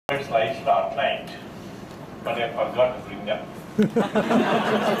prepared slides to outline, but I forgot to bring them.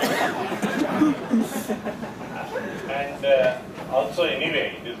 And also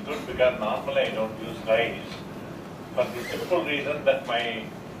anyway, it is good because normally I don't use slides for the simple reason that my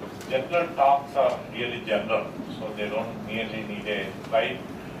general talks are really general, so they don't really need a slide,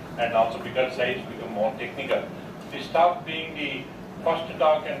 and also because slides become more technical. This talk being the first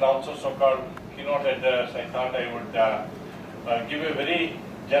talk and also so-called keynote address, I thought I would give a very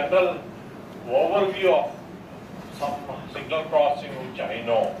general overview of some signal processing which I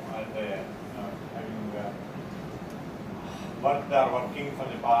know, and having worked there, working for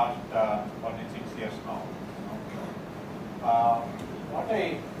the past 46 years now.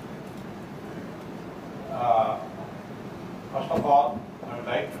 First of all, I would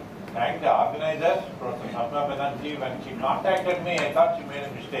like to thank the organizers, Prof. Banerjee. When she contacted me, I thought she made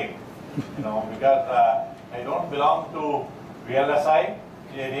a mistake, because I don't belong to VLSI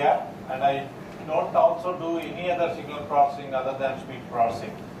area, and I don't also do any other signal processing other than speech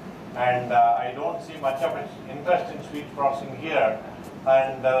processing. And I don't see much of interest in speech processing here.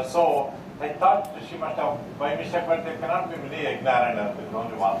 And so I thought she must have, by mistake, but there cannot be many Yegnanarayana, there is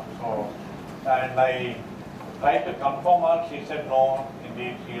only one. So, and I tried to confirm her, she said no,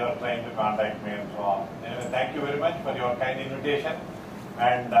 indeed, she was trying to contact me and so on. Anyway, thank you very much for your kind invitation.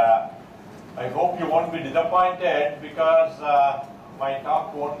 And I hope you won't be disappointed because my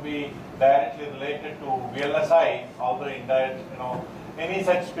talk won't be directly related to VLSI, although indirect, any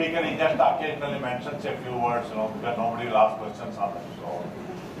such speaker, he just occasionally mentions a few words, because nobody will ask questions on it. So,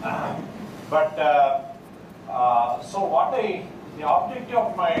 so the objective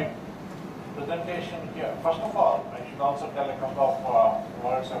of my presentation here, first of all, I should also tell a couple of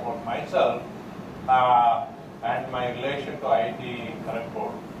words about myself and my relation to IIT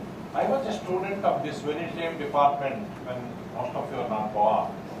Kharagpur. I was a student of this very same department when most of you are not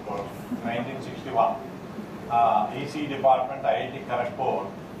born, of course, 1961. ECE department, IIT Kharagpur,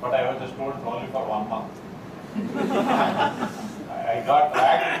 but I was a student only for 1 month. I got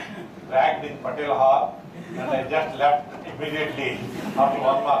dragged in Patel Hall, and I just left immediately after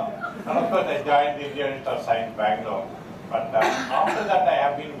 1 month. And of course, I joined the Indian Institute of Science, Bangalore. But after that, I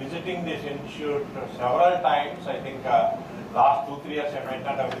have been visiting this institute several times. I think last 2-3 years I might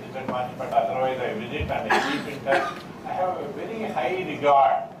not have visited much, but otherwise I visit and I keep in touch. I have a very high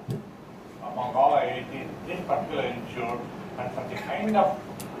regard among all IITs, this particular institute, and for the kind of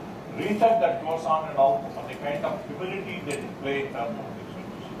research that goes on and also for the kind of ability they display in terms of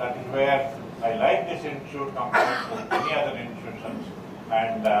research. That is where I like this institute compared to many other institutions.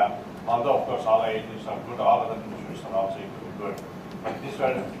 And although of course all IITs are good, all other institutions are also equally good. But this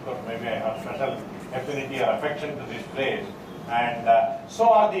one, of course, maybe I have special affinity or affection to this place. And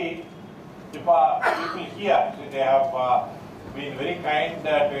so are the people here. So they have been very kind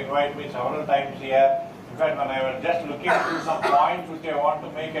to invite me several times here. In fact, when I was just looking through some points which I want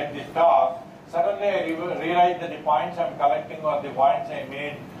to make at this talk, suddenly I realized that the points I'm collecting are the points I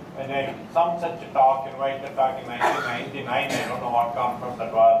made when some such talk, invited talk in 1999. I don't know what conference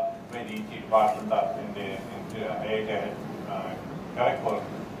that was, by the ECE department in the IIT Kharagpur.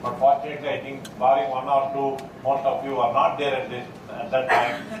 But fortunately, I think barring 1 or 2, most of you are not there at that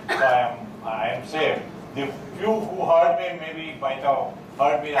time, so I am safe. The few who heard me maybe might have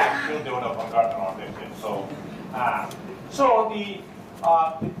heard me, I'm sure they would have forgotten what they said. So, the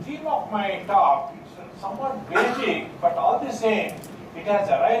theme of my talk is somewhat basic, but all the same, it has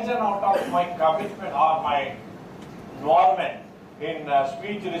arisen out of my commitment or my involvement in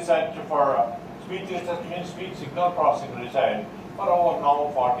speech research means speech signal processing research for over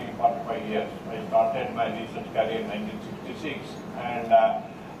now 40-45 years. I started my research career in 1966, and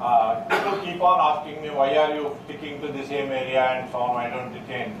people keep on asking me, why are you sticking to the same area and so on, why don't you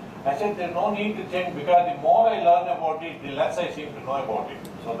change? I said there's no need to change because the more I learn about it, the less I seem to know about it.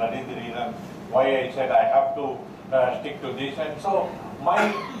 So that is the reason why I said I have to stick to this. And so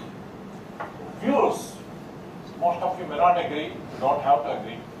my views, most of you may not agree, you don't have to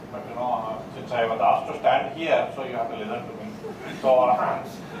agree, but since I was asked to stand here, so you have to listen to me. So,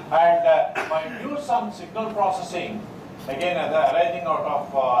 and my views on signal processing, again arising out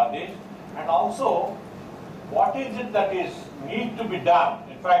of this, and also what is it that is need to be done.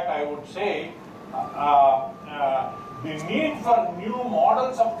 In fact, I would say the need for new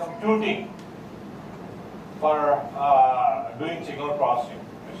models of computing for doing signal processing.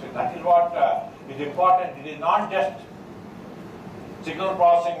 So that is what is important. It is not just signal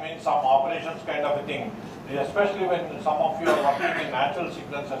processing means some operations kind of a thing. Especially when some of you are working in natural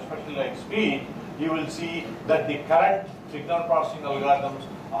signals, especially like speech, you will see that the current signal processing algorithms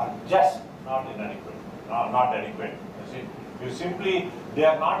are just not adequate. You simply they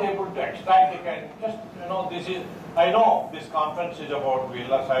are not able to extract, they can just, I know this conference is about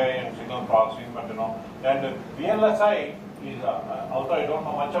VLSI and signal processing, but and VLSI is, although I don't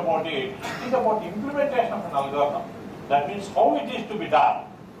know much about it, it is about implementation of an algorithm. That means how it is to be done.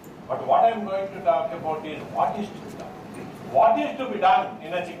 But what I am going to talk about is what is to be done. What is to be done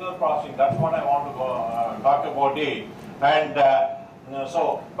in a signal processing, that's what I want to talk about it. And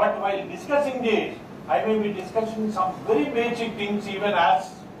but while discussing this, I may be discussing some very basic things, even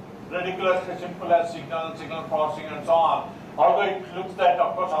as ridiculously simple as signal processing and so on. Although it looks that,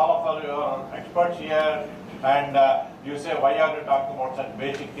 of course, all of us are experts here, and you say, why are you talking about such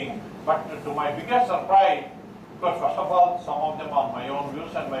basic things? But to my biggest surprise, because first of all, some of them are my own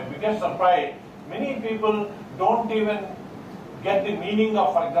views, and my biggest surprise, many people don't even get the meaning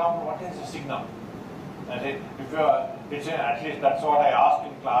of, for example, what is a signal? At least that's what I ask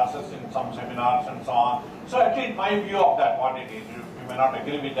in classes, in some seminars and so on. So at least my view of that, what it is, you may not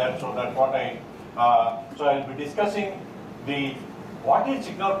agree with that, so that's what so I'll be discussing what is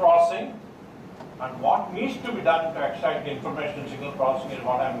signal processing and what needs to be done to extract the information in signal processing is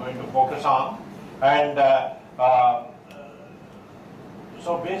what I'm going to focus on. And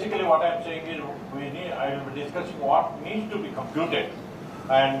so basically what I'm saying is I will be discussing what needs to be computed.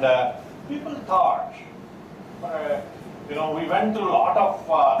 And people thought, we went through a lot of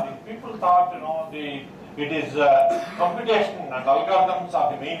things. People thought, it is computation and algorithms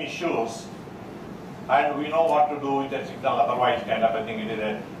are the main issues, and we know what to do with a signal, otherwise kind of a thing it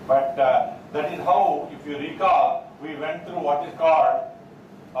is. But that is how, if you recall, we went through what is called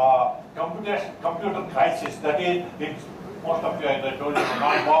computer crisis. That is, most of you, as I told you, were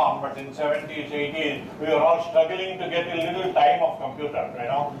not born, but in 70s, 80s, we were all struggling to get a little time of computer,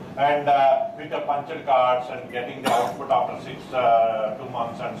 and with the punched cards and getting the output after 2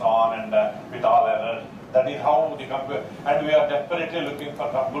 months and so on, and with all errors. That is how the computer, and we are desperately looking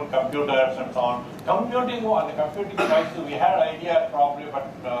for some good computers and so on. Computing crisis, we had ideas probably, but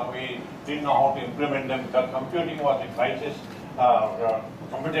we didn't know how to implement them, because computing was a crisis,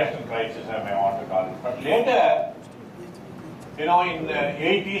 computation crisis, I may want to call it. But later, in the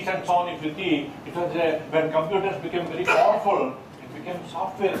 80s and so on, if you see, it was when computers became very powerful, it became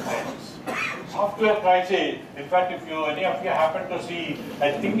software crisis. Software crisis. In fact, if any of you happen to see,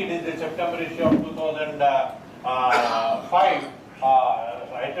 I think it is the September issue of 2005,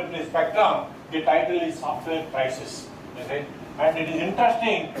 IEEE Spectrum, the title is Software Crisis. Okay? And it is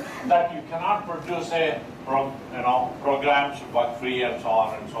interesting that you cannot produce programs bug-free and so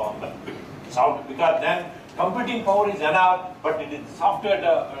on and so on. Because then computing power is enough, but it is software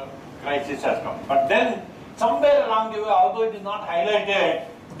crisis has come. But then somewhere along the way, although it is not highlighted,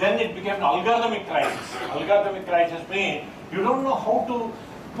 then it became an algorithmic crisis. Algorithmic crisis means you don't know how to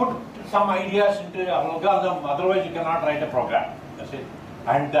put some ideas into an algorithm, otherwise you cannot write a program. That's it.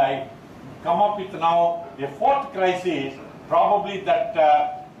 And I come up with now a fourth crisis, probably that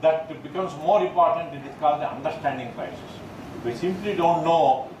becomes more important. It is called the understanding crisis. We simply don't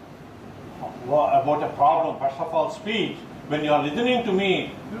know about a problem. First of all, speech. When you are listening to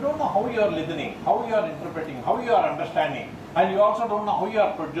me, you don't know how you are listening, how you are interpreting, how you are understanding, and you also don't know how you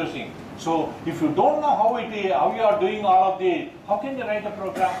are producing. So if you don't know how you are doing all of this, how can you write a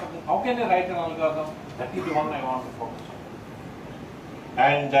program for this? How can you write an algorithm? That is the one I want to focus on.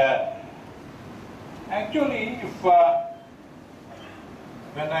 And actually,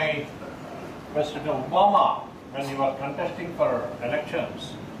 when I President Obama, when he was contesting for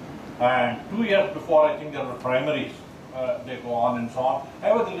elections, and 2 years before, I think there were primaries, they go on and so on,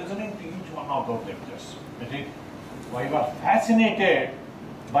 I was listening to each one of those lectures. You see, I was fascinated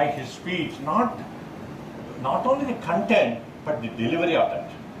by his speech, not only the content, but the delivery of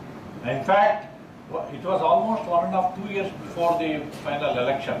that. In fact, it was almost 1.5 to 2 years before the final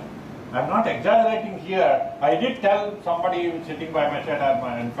election. I'm not exaggerating here. I did tell somebody sitting by my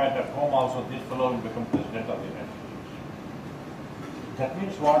side, in fact at home also, this fellow will become president of the United States. That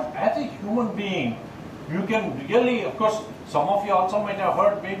means what? As a human being, you can really, of course, some of you also might have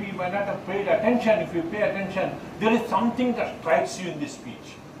heard, maybe you might not have paid attention. If you pay attention, there is something that strikes you in this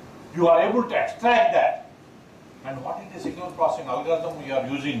speech. You are able to extract that. And what is the signal processing algorithm we are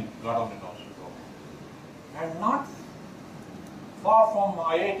using? God only knows. And not far from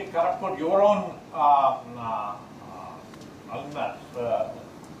IIT Kharagpur, your own alumnus,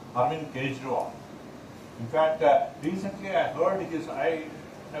 Arvind Kejriwal. In fact, recently I heard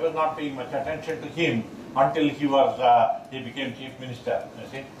I was not paying much attention to him until he became chief minister. You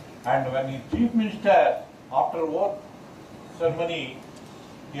see? And when he's chief minister, after oath ceremony,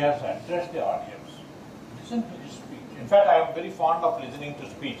 he has addressed the audience. Listen to his speech. In fact, I am very fond of listening to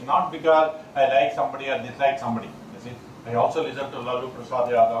speech, not because I like somebody or dislike somebody. You see? I also listened to Lalu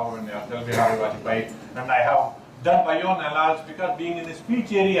Prasad Yadav and Atal Bihari Vajpayee, and I have done my own analysis because being in the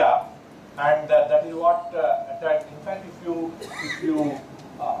speech area, and that is what attracts. In fact, if you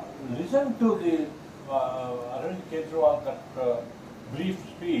listen to the Arvind Kejriwal that brief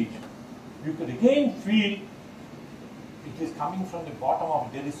speech, you could again feel it is coming from the bottom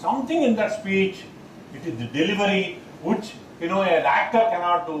of. There is something in that speech. It is the delivery which an actor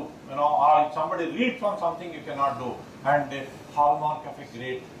cannot do. Or if somebody reads on something, you cannot do. And the hallmark of a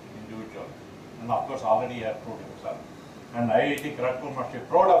great individual. And of course, already he has proved himself. And IIT Kharagpur must be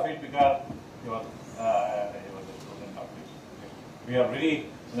proud of it because he was a student of this. We are very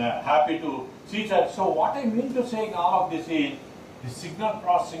happy to see that. So what I mean to say in all of this is the signal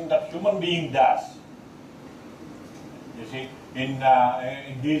processing that human being does. You see, in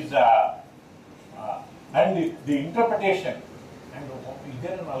these and the interpretation, and is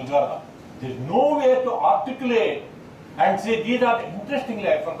there an algorithm? There is no way to articulate and say these are interestingly.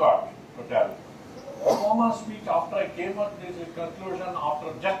 I forgot to tell. Obama's speech after I came at this conclusion,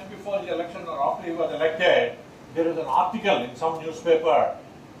 after just before the election or after he was elected, there is an article in some newspaper,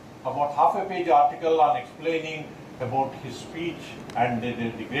 about half a page article on explaining about his speech and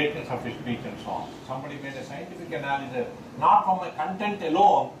the greatness of his speech and so on. Somebody made a scientific analysis, not from the content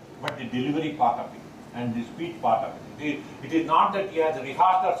alone, but the delivery part of it and the speech part of it. It is not that he has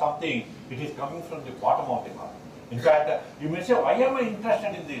rehearsed or something, it is coming from the bottom of the heart. In fact, you may say, why am I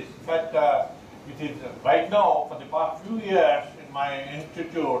interested in this? In fact, it is right now, for the past few years in my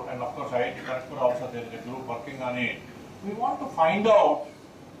institute, and of course IIT Kharagpur also, there is a group working on it. We want to find out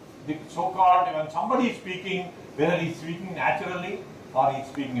the so-called, when somebody is speaking, whether he is speaking naturally, or he is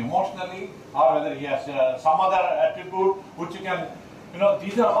speaking emotionally, or whether he has some other attribute which you can,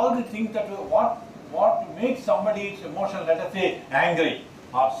 these are all the things that what makes somebody's emotion, let us say, angry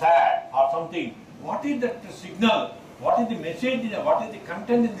or sad or something. What is that signal? What is the message? What is the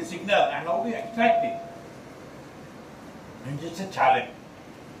content in the signal? And how do you extract it? And it's a challenge.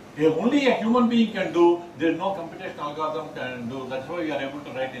 Only a human being can do. There is no computational algorithm can do. That's why we are able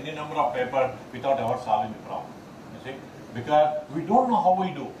to write any number of papers without ever solving the problem. You see, because we don't know how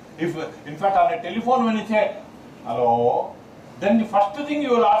we do. If, in fact, on a telephone, when you say hello, then the first thing you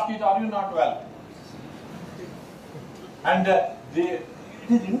will ask is, are you not well? And it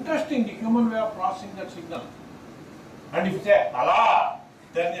is interesting, the human way of processing that signal. And if you say, Allah,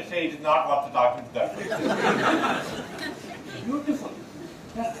 then you say it is not worth talking to that person. Beautiful.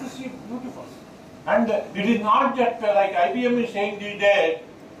 That's to see beautiful. And it is not just like IBM is saying these days,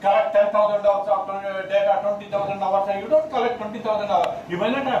 collect 10,000 hours of data, 20,000 hours. You don't collect 20,000 hours. You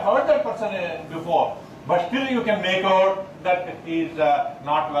may not have heard that person before, but still you can make out that he is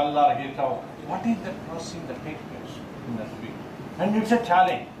not well or he is out. What is the processing that takes place in that speech? And it's a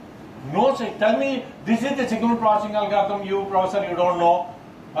challenge. No, say, tell me, this is the signal processing algorithm, you professor, you don't know.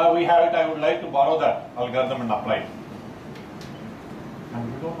 We have it, I would like to borrow that algorithm and apply it.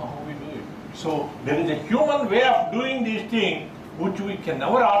 And we don't know how we do it. So there is a human way of doing these things which we can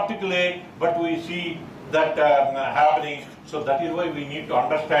never articulate, but we see that happening. So that is why we need to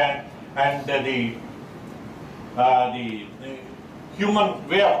understand, and the human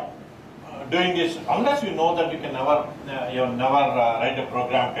way of doing this, unless you know that you can never, write a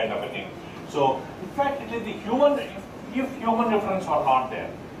program kind of a thing. So in fact, it is the human. If human reference are not there,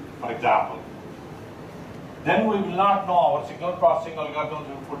 for example, then we will not know our signal processing algorithms.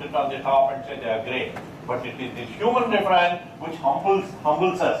 We put it on the top and say they are great. But it is the human reference which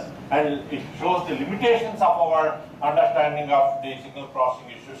humbles us, and it shows the limitations of our understanding of the signal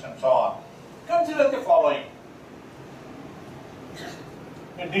processing issues and so on. Consider the following.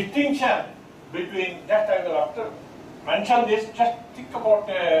 A distinction between, just I will have to mention this, just think about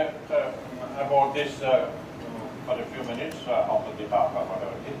this for a few minutes after the talk or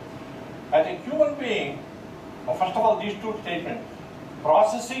whatever it is. As a human being, first of all, these two statements,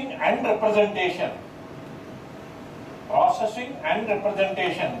 processing and representation. Processing and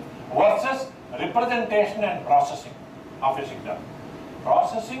representation versus representation and processing of a signal.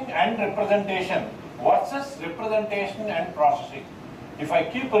 Processing and representation versus representation and processing. If I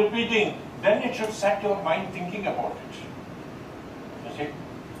keep repeating, then it should set your mind thinking about it. You see,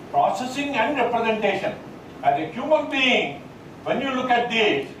 processing and representation. As a human being, when you look at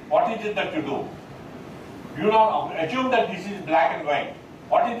this, what is it that you do? You don't assume that this is black and white.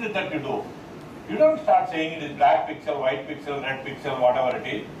 What is it that you do? You don't start saying it is black pixel, white pixel, red pixel, whatever it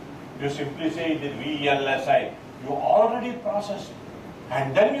is. You simply say it is VLSI. You already processed it.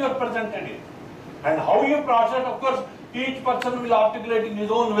 And then you have presented it. And how you process, of course, each person will articulate in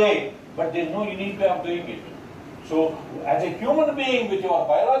his own way, but there is no unique way of doing it. So, as a human being with your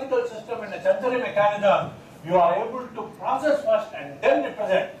biological system and a sensory mechanism, you are able to process first and then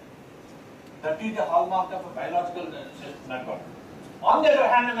represent. That is the hallmark of a biological network. On the other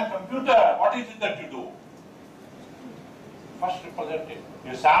hand, in a computer, what is it that you do? First represent it,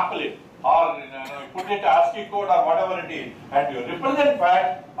 you sample it, or you put it ASCII code or whatever it is, and you represent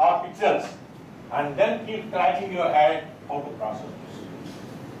facts or pixels, and then keep tracking your head how to process this.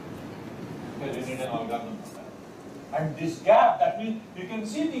 Because you need an algorithm for that. And this gap, that means you can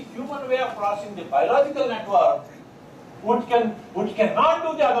see the human way of processing the biological network, which cannot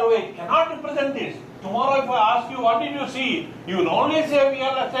do the other way, it cannot represent this. Tomorrow if I ask you what did you see, you will only say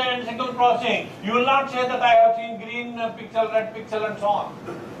VLSI and Signal Processing. You will not say that I have seen green pixel, red pixel and so on.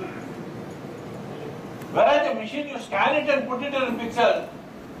 Whereas the machine, you scan it and put it in a pixel,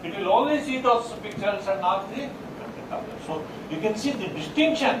 it will only see those pixels and not the content of them. So you can see the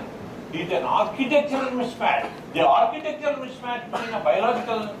distinction is an architectural mismatch. The architectural mismatch between a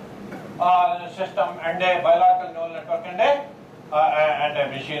biological system and a biological neural network and a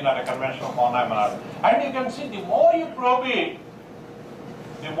machine or a conventional phenomenon. And you can see the more you probe it,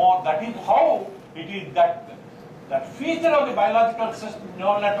 the more, that is how it is that feature of the biological system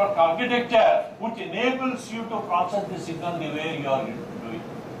neural network architecture which enables you to process the signal the way you are doing.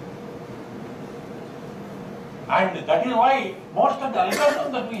 And that is why most of the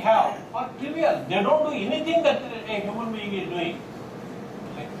algorithms that we have are trivial. They don't do anything that a human being is doing.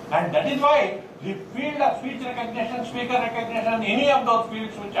 And that is why the field of speech recognition, speaker recognition, any of those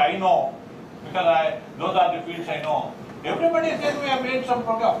fields which I know, because those are the fields I know. Everybody says we have made some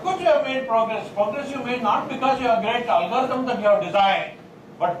progress. Of course you have made progress. Progress you made not because you have great algorithm that you have designed,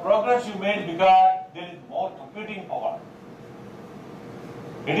 but progress you made because there is more computing power.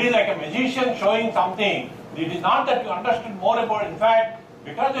 It is like a magician showing something. It is not that you understood more about it. In fact,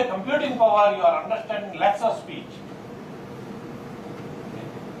 because of computing power, you are understanding less of speech.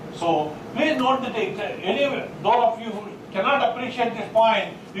 So please note that anyway, those of you who cannot appreciate this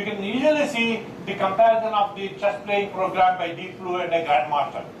point, you can easily see the comparison of the chess playing program by Deep Blue and a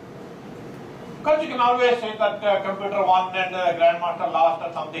Grandmaster. Because you can always say that computer won and Grandmaster lost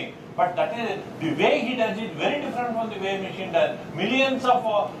or something. But that is the way he does it very different from the way machine does. Millions of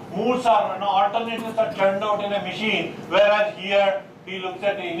moves or alternatives are churned out in a machine, whereas here he looks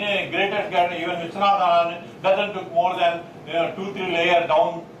at in a greatest garden, even Viswanathan doesn't took more than 2-3 layers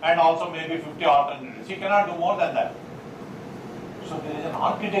down and also maybe 50 alternatives. He cannot do more than that. So there is an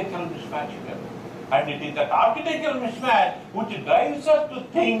architectural mismatch here. And it is that architectural mismatch which drives us to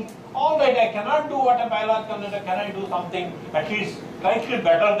think, all right, I cannot do what a biological network, can I do something at least slightly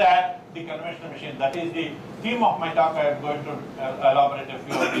better than the conventional machine? That is the theme of my talk. I am going to elaborate a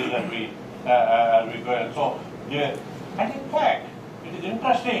few of these as we go. So, and in fact, it is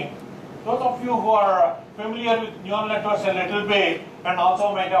interesting, those of you who are familiar with neural networks a little bit and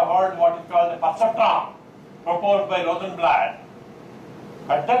also might have heard what is called the perceptron proposed by Rosenblatt.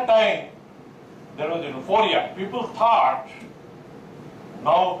 At that time, there was euphoria. People thought,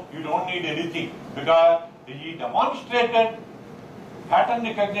 now you don't need anything because he demonstrated pattern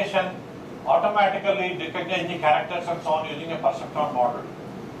recognition, automatically recognizing characters and so on using a perceptron model.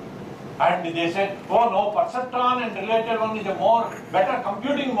 And they said, oh no, perceptron and related one is a better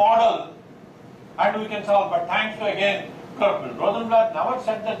computing model and we can solve. But thanks to again, Rosenblatt never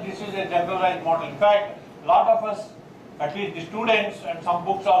said that this is a generalized model. In fact, a lot of us, at least the students and some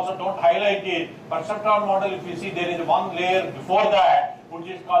books also don't highlight it. Perceptron model, if you see, there is one layer before that which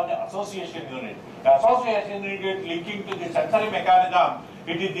is called the association unit. The association unit linking to the sensory mechanism.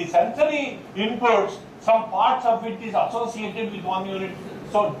 It is the sensory inputs, some parts of it is associated with one unit.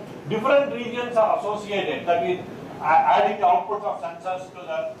 So different regions are associated, that is adding the outputs of sensors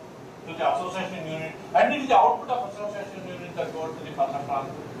to the association unit, and it is the output of association unit that goes to the perceptron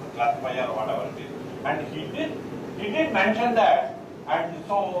classifier or whatever it is. And he did mention that, and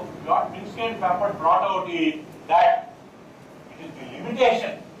so what Minsky and Papert brought out is that it is the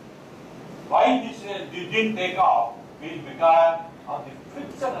limitation. Why this didn't take off is because of the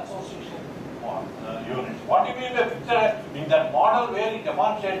fixed association units. What do you mean by fixed? In that model where he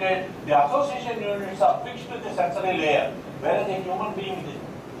demonstrated, the association units are fixed to the sensory layer, whereas a human being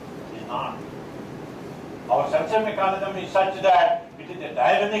is not. Our sensory mechanism is such that it is a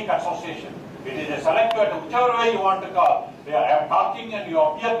dynamic association. It is a selective, whichever way you want to call. I am talking and you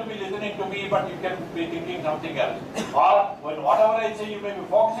appear to be listening to me, but you can be thinking something else. Or when whatever I say, you may be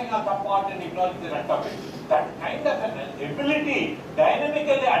focusing on some part and ignoring the rest of it. That kind of an ability,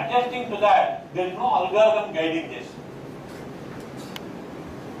 dynamically adjusting to that, there is no algorithm guiding this.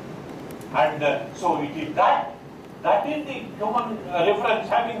 And so it is that is the human reference.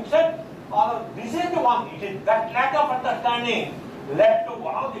 Having said, this is the one, it is that lack of understanding led to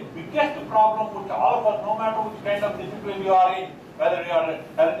one of the biggest problem which all of us, no matter which kind of discipline you are in, whether you are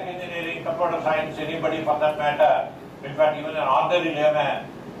electrical engineering, computer science, anybody for that matter, in fact even an ordinary layman,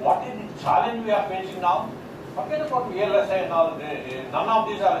 what is the challenge we are facing now? Forget about VLSI and all, none of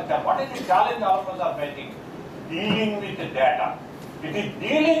these are the challenge. What is the challenge all of us are facing? Dealing with the data. It is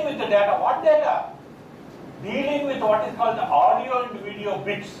dealing with the data. What data? Dealing with what is called the audio and video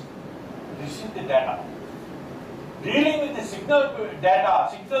bits. This is the data. Dealing with the signal data,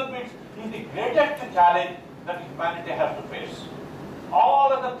 signal bits is the greatest challenge that humanity has to face.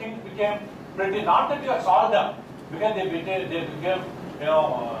 All other things became pretty, not that you have solved them, because they became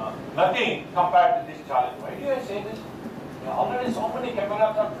nothing compared to this challenge. Why do I say this? Already so many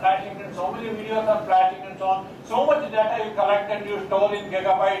cameras are flashing and so many videos are flashing and so on. So much data you collect and you store in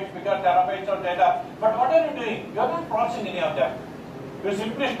gigabytes, bigger terabytes of data. But what are you doing? You are not processing any of them. You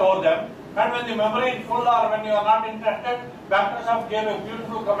simply store them. And when the memory is full or when you are not interested, Microsoft gave a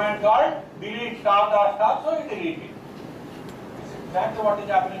beautiful command called delete star dot star, so you delete it. This is exactly what is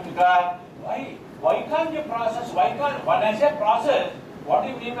happening because why can't you process? Why can't, when I say process, what do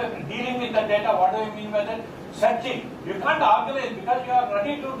you mean by dealing with the data? What do you mean by that? Searching. You can't organize because you are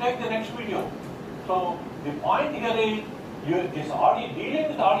ready to take the next video. So the point here is this audio, dealing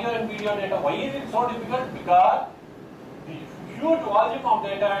with audio and video data. Why is it so difficult? Because the huge volume of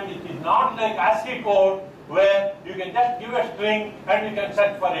data and it is not like ASCII code where you can just give a string and you can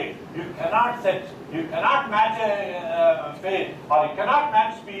search for it. You cannot search. You cannot match a page or you cannot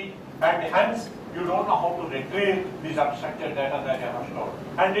match speed and hence you don't know how to retrieve this unstructured data that you have stored.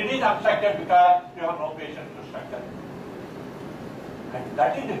 And it is unstructured because you have no patience to structure it. And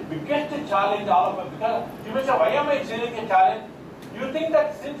that is the biggest challenge all of us. Because you may say, why am I saying a challenge? You think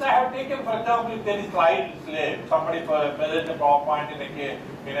that since I have taken, for example, if there is slide, somebody presents a PowerPoint in a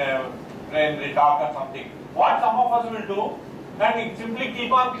train talk or something, what some of us will do, and we simply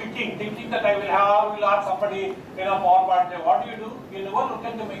keep on clicking, thinking that I will ask somebody in a PowerPoint, what do? You never look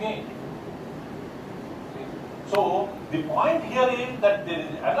at them again. So the point here is that there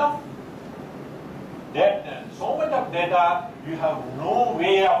is enough data, so much of data, you have no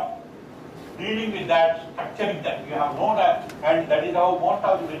way of dealing with that, structuring that. You have no that, and that is how most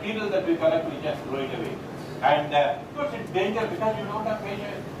of the material that we collect, we just throw it away. And of course it's dangerous because you don't have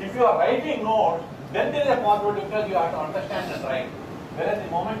patience. If you are writing notes, then there is a possibility because you have to understand and write. Whereas the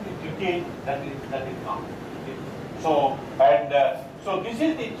moment you click it, that is gone. So so this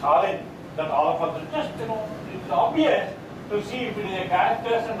is the challenge that all of us just it's obvious to see if it is a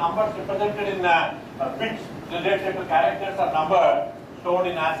characters and numbers represented in bits related to characters or numbers stored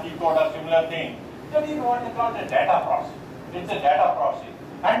in ASCII code or similar thing. That is what is called a data process. It's a data process.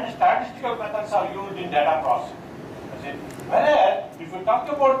 And statistical methods are used in data processing. Whereas, if you talk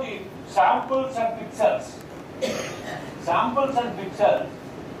about the samples and pixels, it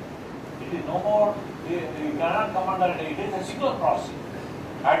is no more, you cannot come under it is a signal processing.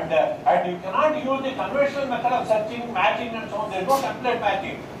 And you cannot use the conventional method of searching, matching and so on. There is no template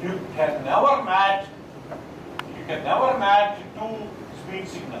matching. You can never match two speed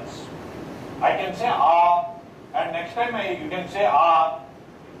signals. I can say R, and next time you can say R.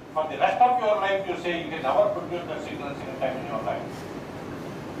 For the rest of your life, you say you can never produce the signal single time in your life.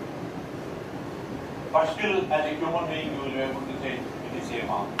 But still, as a human being, you will be able to say it is same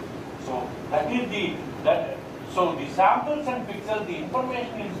R. So so the samples and pixels, the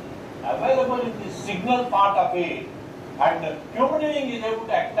information is available in the signal part of it, and human being is able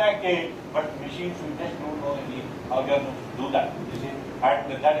to extract it, but machines we just don't know any algorithm to do that. You see,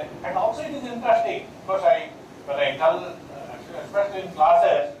 and also it is interesting because when I tell, especially in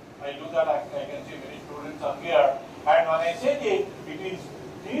classes, I do that. I can see many students are here, and when I say it is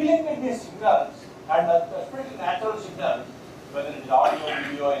dealing with these signals, and especially natural signals, whether it is audio,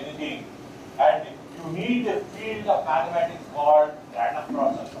 video, anything, and you need a field of mathematics called random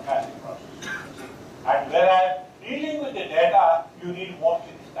process, stochastic process. And whereas dealing with the data, you need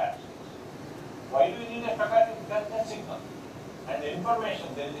mostly the statistics. Why do you need a stochastic? Because the signal and the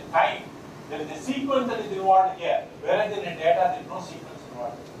information, there is a time, there is a sequence that is involved here. Whereas in the data, there is no sequence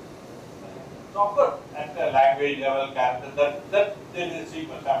involved. So of course, at the language level, character, that there is a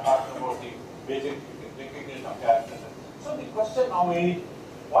sequence. I am talking about the basic recognition of characters. So the question now is,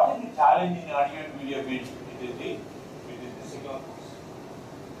 what is the challenge in audio and video bits? It is the signal processing.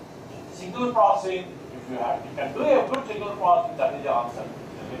 The signal processing, if you can do a good signal processing, that is the answer.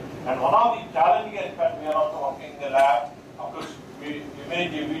 And one of the challenges, in fact, we are also working in the lab. Of course,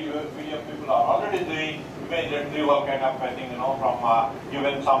 image video people are already doing image retrieval kind of thing, from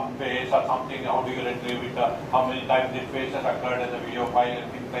given some face or something, how do you retrieve it, how many times this face has occurred in the video file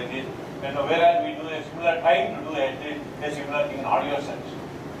and things like this. And whereas we do a similar time to do a similar thing in audio sense.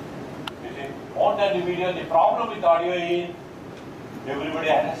 more than the video. The problem with audio is everybody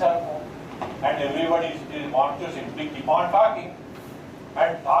has a cell phone and everybody wants to simply keep on talking,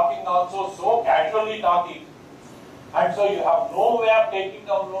 and talking also so casually talking, and so you have no way of taking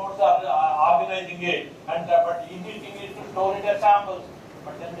down notes or organizing it, and but easy thing is to store it as samples,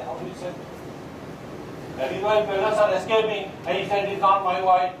 but then how do you say? That is why fellows are escaping. He said it's not my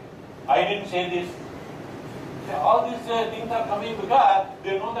voice, I didn't say this. All these things are coming because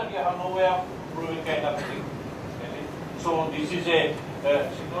they know that you have no way of proving kind of thing. So this is a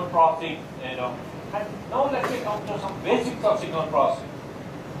signal processing, And now let me come to some basics of signal processing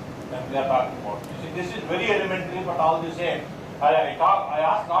that we are talking about. You see, this is very elementary, but all the same. I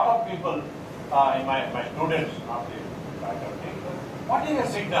ask a lot of people, my students, not the faculty, what is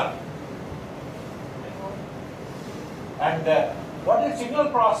a signal? And what is signal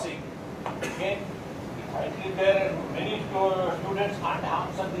processing? Again, I think there are many students can't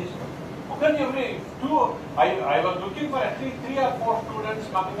answer this. How can I was looking for at least 3 or 4 students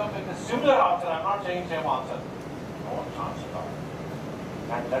coming up with a similar answer. I'm not saying same answer. No chance at all.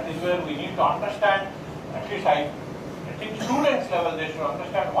 And that is where we need to understand, at least I think students level, they should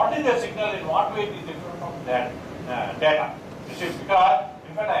understand what is the signal, in what way it is different from that data. You see, because,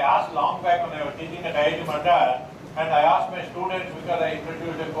 in fact, I asked long back when I was teaching at IIT Madras, and I asked my students, because I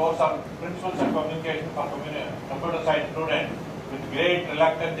introduced a course on principles of communication for computer science students. With great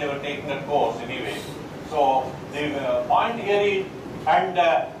reluctance, they were taking that course anyway. So the point here is, and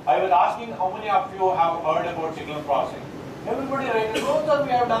I was asking how many of you have heard about signal processing. Everybody right? No, sir,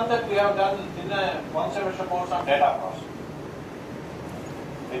 we have done that. We have done in a 1 semester course on data processing.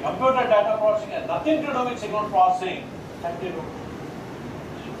 The computer data processing has nothing to do with signal processing.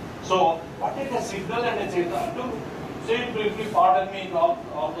 So, what is a signal and a signal? To say it briefly, pardon me,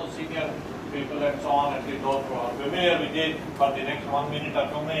 all those senior people and so on, at least those who are familiar with it for the next 1 minute or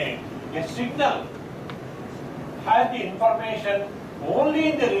 2 minutes. A signal has the information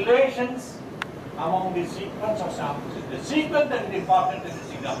only in the relations among the sequence of samples. The sequence that is important is the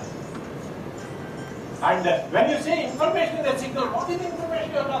signal. And when you say information in a signal, what is the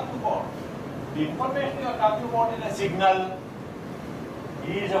information you are talking about? The information you are talking about in a signal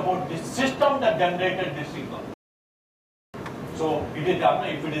is about the system that generated this signal. So it is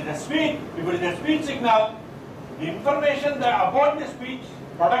if it is a speech signal, the information about the speech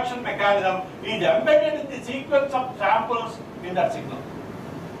production mechanism is embedded in the sequence of samples in that signal.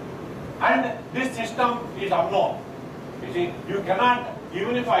 And this system is unknown. You see, you cannot,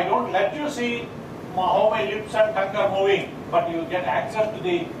 even if I don't let you see how my lips and tongue are moving, but you get access to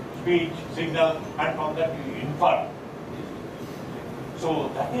the speech signal, and from that you infer. So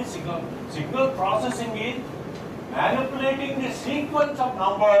that is signal. Signal processing is manipulating the sequence of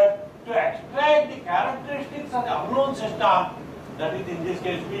numbers to extract the characteristics of the unknown system. That is, in this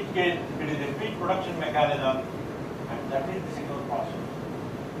case, speech case, it is a speech production mechanism, and that is the signal processing.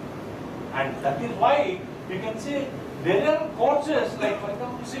 And that is why you can see there are courses like, for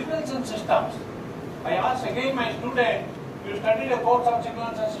example, signals and systems. I asked again my student, you studied a course on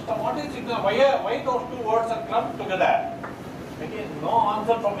signals and systems. What is signal? Why those two words are clumped together? Again, no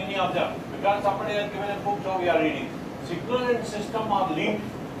answer from any of them. Because somebody has given a book, so we are reading. Signal and system are linked.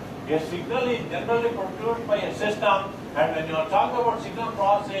 A signal is generally produced by a system, and when you are talking about signal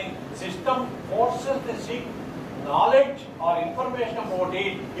processing, system forces the knowledge or information about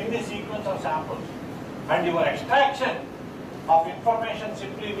it in the sequence of samples. And your extraction of information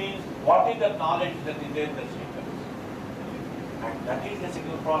simply means what is the knowledge that is there in the sequence. And that is the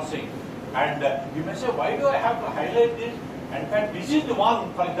signal processing. And you may say, why do I have to highlight this? In fact, this is the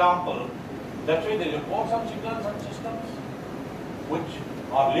one, for example, that's why there is a course on signals and systems, which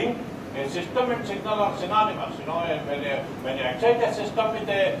are linked. A system and signal are synonymous. You know, when you excite a system with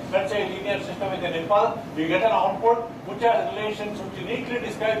a, let's say, a linear system with an impulse, you get an output which has relations which uniquely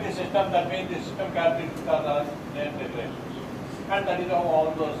describe the system. That means the system characteristics are named relations. And that is how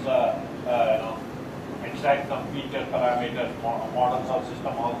all those, extract some features, parameters, models of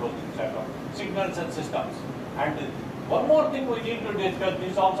system, all those things are signals and systems. And one more thing we need to discuss,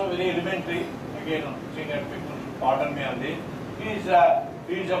 this is also very elementary, again, senior people, pardon me on this,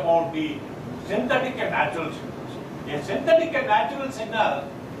 is about the synthetic and natural signals. A synthetic and natural signal,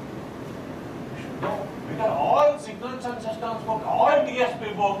 you should know, because all signals and systems book, all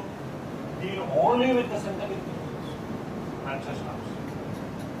DSP books deal only with the synthetic signals and systems.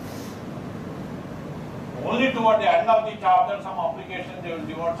 Only toward the end of the chapter, some application they will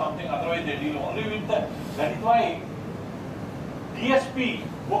devote something, otherwise they deal only with the, that is why DSP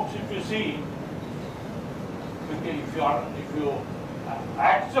books, if you see, if you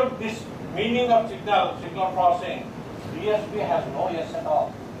accept this meaning of signal processing, DSP has no S at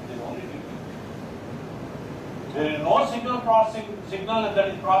all. It is only DP. There is no signal processing signal that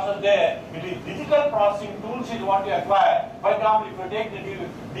is processed there. It is digital processing tools is what you acquire. For example, if you take the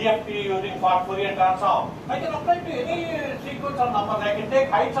Dept using for Fourier transform, I can apply to any sequence of numbers. I can take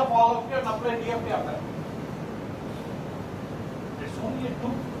heights of all of you and apply Dept after. It's only a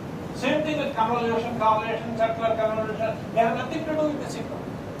tool. Same thing with convolution, correlation, circular convolution. They have nothing to do with the signal.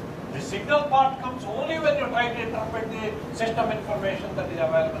 The signal part comes only when you try to interpret the system information that is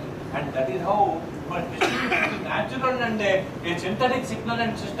available. And that is how you must distinguish between natural and a synthetic signal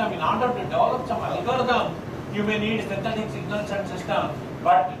and system. In order to develop some algorithm, you may need synthetic signals and system.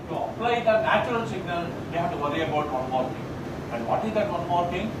 But to apply the natural signal, you have to worry about one more thing. And what is that one more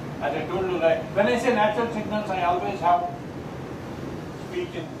thing? As I told you, like, when I say natural signals, I always have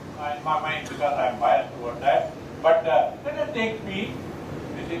speech in my mind because I am biased toward that. But let us take P.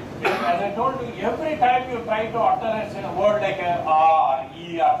 As I told you, every time you try to utter a word like a or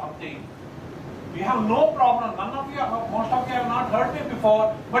E or something, we have no problem. None of you, most of you have not heard me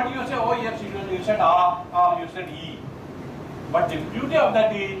before, but you say, oh yes, you said A or you said E. But the beauty of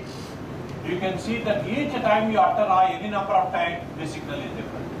that is, you can see that each time you utter A, any number of times, the signal is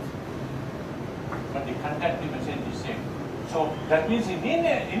different. But the content, the message is same. So that means in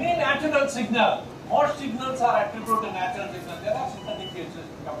any natural signal, most signals are attributed to natural signals. There are synthetic cases,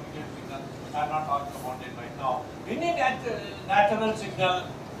 communication signals. I am not talking about it right now. Any natural signal,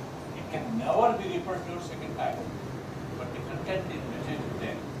 it can never be reproduced second time. But the content is message is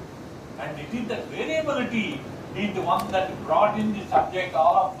there. And it is that variability is the one that brought in the subject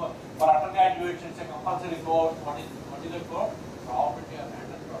of for undergraduates. It's a compulsory course. What is the course? Probability of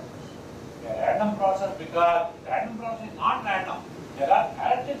random process. A random process because random process is not random. There are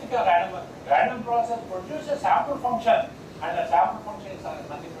characteristics of random. Random process produces a sample function, and the sample function is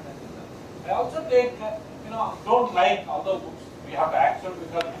nothing but a signal. I also take, don't like all the books we have accepted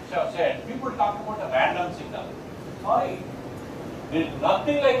because books have said, people talk about a random signal. Sorry, there is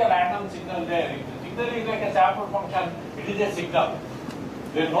nothing like a random signal there. If the signal is like a sample function, it is a signal.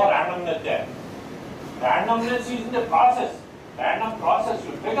 There is no randomness there. Randomness is in the process. Random process,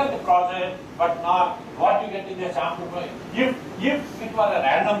 you trigger the process, but not what you get is a sample function. If it was a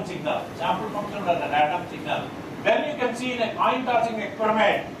random signal, sample function was a random signal, then you can see in a coin tossing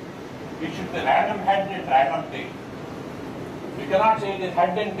experiment, it should be random head and random tail. You cannot say it is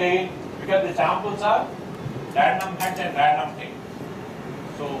head and tail because the samples are random head and random tail.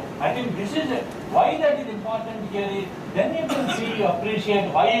 So I think this is why that is important here is, then you can see,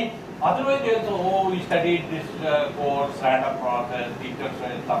 appreciate why. Otherwise, they also, oh, we studied this course, random process, teacher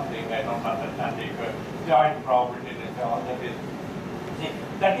said something, I don't understand it, joint probability, all that is. See,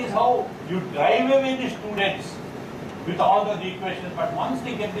 that is how you drive away the students with all those equations, but once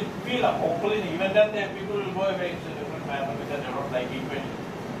they get the feel of, hopefully, even then the people will go away in a different manner because they don't like equations.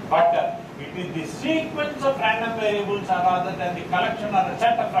 But it is the sequence of random variables rather than the collection or a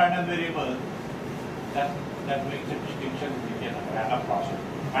set of random variables that makes a distinction between a random process.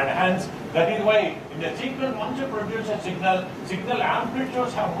 And hence, that is why in the sequence, once you produce a signal, signal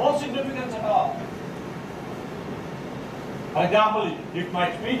amplitudes have no significance at all. For example, if my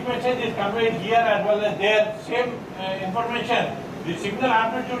speech message is conveyed here as well as there, same information, the signal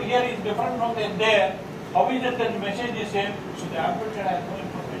amplitude here is different from there. How is it that the message is same? So the amplitude has no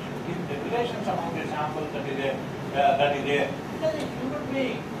information. In the relations among the samples that is there. Because a human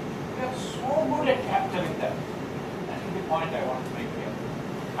being, we are so good at capturing that. That is the point I want to make here.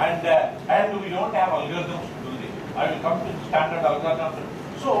 And we don't have algorithms to do this. I will come to the standard algorithms.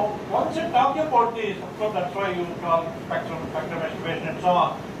 So once you talk about this, of course that's why you call spectrum estimation and so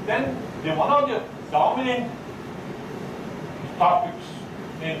on. Then one of the dominant topics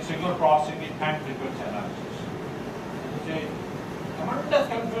in signal processing is time frequency analysis. You see, tremendous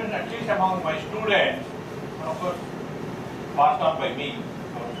confusion, at least among my students, and of course passed on by me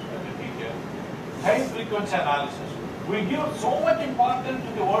as a teacher. Time frequency analysis. We give so much importance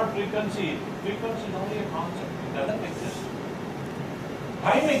to the word frequency. Frequency is only a concept, it doesn't exist.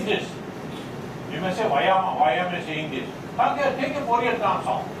 Time exists. You may say, why am I saying this? Take a Fourier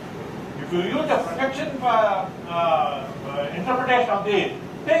transform. If you use a projection interpretation of this,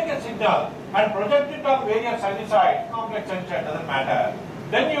 take a signal and project it on various sinusoids, complex sinusoid, doesn't matter.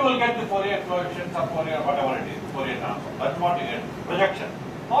 Then you will get the Fourier coefficients or Fourier, whatever it is, Fourier transform. That's what you get, projection.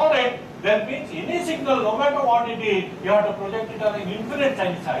 Alright, that means any signal, no matter what it is, you have to project it on an infinite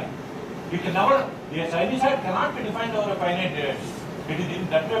sinusoid. You can never, the sinusoid cannot be defined over a finite area. It is in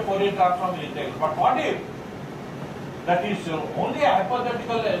that way Fourier transform is integral. But what if that is only a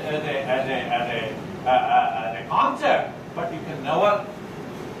hypothetical as a concept, but you can never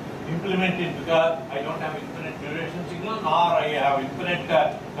implement it because I don't have infinite duration signal, nor I have infinite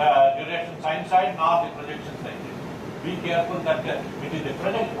duration sinusoid, nor the projection sinusoid. be careful that it is the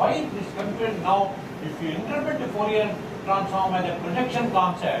project. Why is this confusion now? If you interpret the Fourier transform as a projection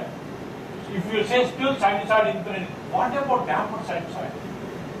concept, if you say still sinusoid infinite, what about damper sinusoid?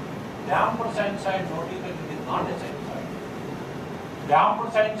 Damper sinusoid, notice that it is not a sinusoid. Damper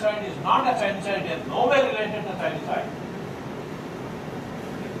sinusoid is not a sinusoid, it is nowhere related to sinusoid.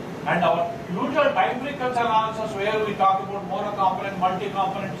 And our usual time frequency analysis where we talk about monocomponent,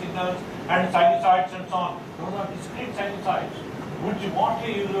 multi-component signals and sinusoids and so on, those are discrete sinusoids, which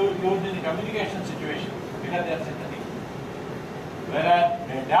mostly used in the communication situation because they are synthetic. Whereas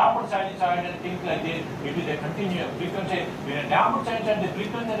a damper sinusoid and things like this, it is a continuum frequency. In a damper sinusoid, the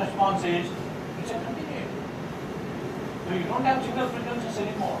frequency response is, it's a continuum. So you don't have signal frequencies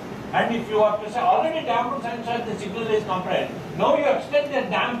anymore. And if you are to say already damper sinusoid, the signal is compressed. Now you extend the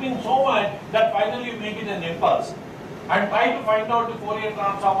damping so much that finally you make it an impulse. And try to find out the Fourier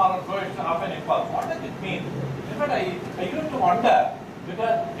transform or coefficient of an impulse. What does it mean? In fact, I used to wonder,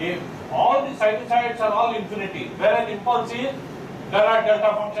 because if all the sinusoids are all infinity, whereas impulse is, there are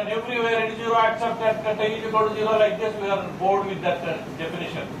delta function everywhere, it is 0 except that t is equal to 0, like this, we are bored with that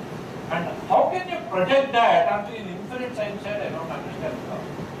definition. And how can you project that onto an infinite sinusoid? I don't understand.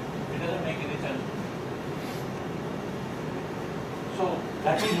 It doesn't make any sense. So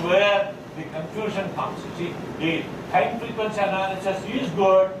that is where the confusion comes. You see, the time frequency analysis is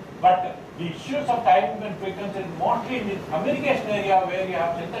good, but the issues of time and frequency mostly in the communication area where you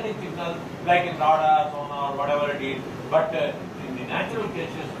have synthetic signals like in radar, sonar, whatever it is. But in the natural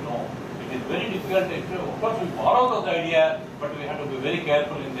cases, no. It is very difficult to explain. Of course, we borrow those ideas, but we have to be very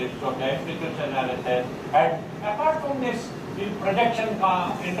careful in this. So time frequency analysis. And apart from this, in projection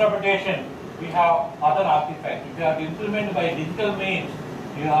interpretation, we have other artifacts. If you have to implement by digital means,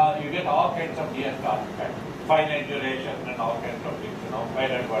 you get all kinds of DSP artifacts, finite duration and all kinds of things,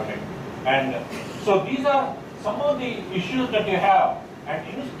 finite vertex. And so these are some of the issues that you have. And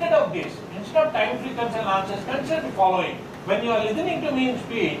instead of this, instead of time frequency analysis, consider the following. When you are listening to me in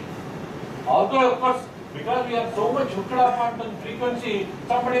speech, although of course, because we are so much hooked up on the frequency,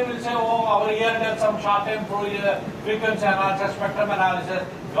 somebody will say, oh, our ear does some short-term frequency analysis, spectrum analysis.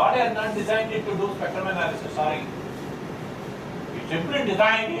 God has not designed it to do spectrum analysis, sorry. He simply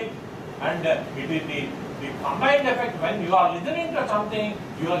designed it, and it is the combined effect. When you are listening to something,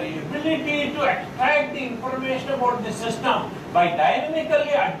 your ability to extract the information about the system by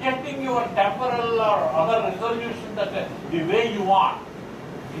dynamically adjusting your temporal or other resolution that the way you want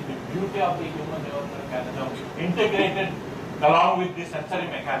is the beauty of the human neural mechanism integrated along with the sensory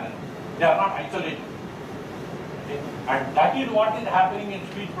mechanism. They are not isolated. Okay? And that is what is happening in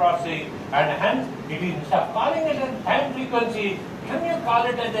speech processing, and hence it is, instead of calling it a time frequency, can you call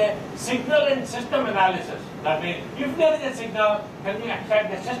it as a signal and system analysis? That means, if there is a signal, can you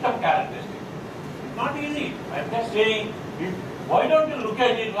extract the system characteristic? It's not easy. I'm just saying, why don't you look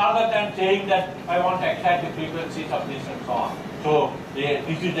at it rather than saying that I want to extract the frequencies of this and so on. So,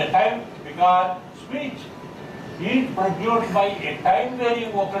 this is the time, because speech is produced by a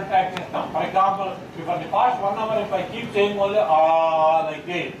time-varying vocal tract system. For example, if for the past 1 hour, if I keep saying only like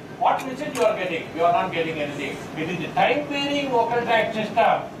this, what message you are getting? You are not getting anything. It is the time-varying vocal tract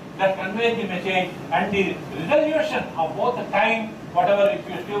system that conveys the message, and the resolution of both the time, whatever, if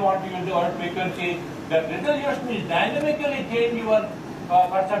you still want to use the word frequency, the resolution is dynamically change your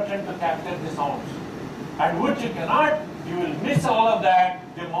perception to capture the sounds. And which you cannot, you will miss all of that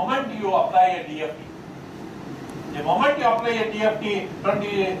the moment you apply a DFT. The moment you apply a DFT, 20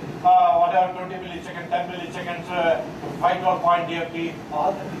 milliseconds, 10 milliseconds, 5 point DFT,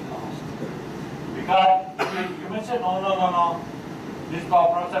 all that is lost. Because you may say, no. This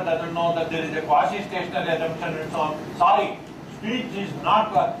professor doesn't know that there is a quasi-stationary assumption and so on. Sorry, speech is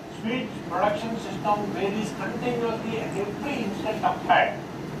not a speech production system varies continuously at every instant of time.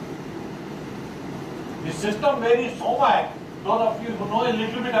 The system varies so much. Those of you who know a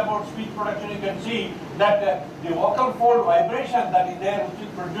little bit about speech production, you can see that the vocal fold vibration that is there, which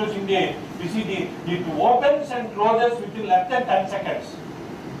is producing it opens and closes within less than 10 seconds.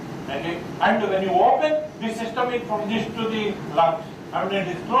 Okay? And when you open, the system is from this to the lungs. And when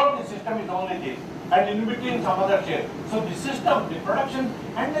it is closed, the system is only this. And in between some other shape. So the system, the production,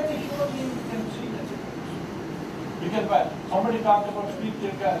 and then the human being can see that. You can, somebody talked about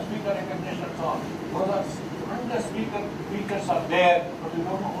speaker recognition and so on. Those are tremendous speakers are there, but you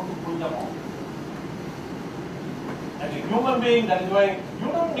don't know how to pull them out. As a human being, that is why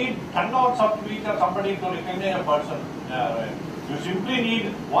you don't need tons of speech or somebody to recognize a person. You simply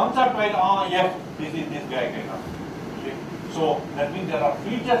need once or twice, yes, this is this guy kind of. So that means there are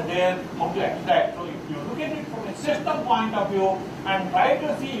features there how to extract. So if you look at it from a system point of view and try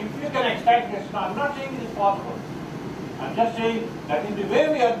to see if you can extract this, I'm not saying it is possible. I'm just saying that in the way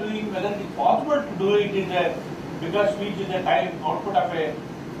we are doing, whether it is possible to do it in a, because speech is a time output of a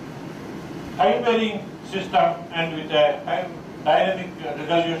time varying system and with a time dynamic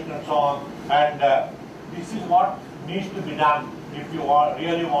resolution and so on. And this is what needs to be done if you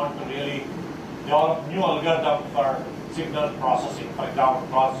really want to really develop new algorithm for signal processing. For example,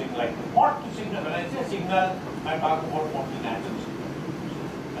 processing like what signal, when I say signal, I'm talking about mostly natural signals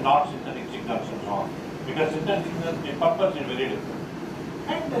and not synthetic signals and so on. Because synthetic signals, the purpose is very different.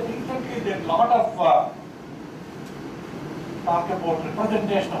 And recently there's a lot of talk about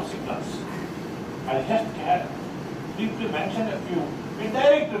representation of signals. I'll just briefly mention a few.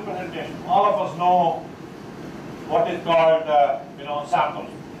 Indirect representation. All of us know what is called, samples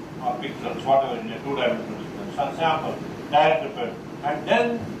or pixels, whatever in a two-dimensional signal. Some sample, direct representation. And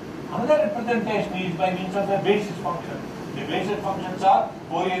then another representation is by means of a basis function. The basis functions are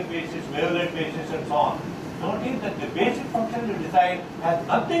Fourier basis, wavelet basis, and so on. Notice that the basic function you decide has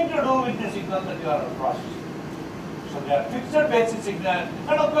nothing to do with the signal that you are processing. So they are fixed basis signal,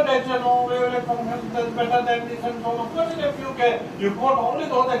 and of course I say no, wavelet function is better than this and so on. Of course, if you can, you quote only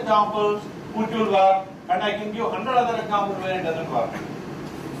those examples which will work, and I can give 100 other examples where it doesn't work.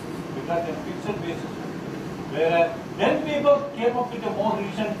 Because they are fixed basis. Whereas then people came up with a more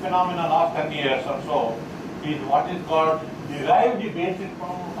recent phenomenon last 10 years or so, is what is called derived basic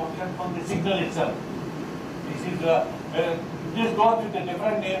function from the signal itself. This is this goes with the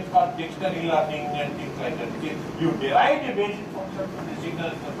different names called dictionary learning and things like that. You derive the basic function from the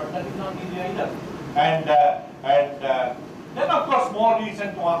signal itself, but that is not easy either. And then of course more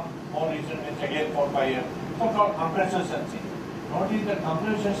recent means again 4-5 years, so-called compressor sensing. Notice that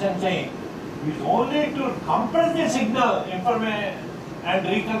compressor sensing is only to compress the signal information and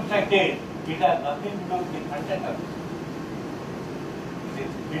reconstruct it. It has nothing to do with the content of it.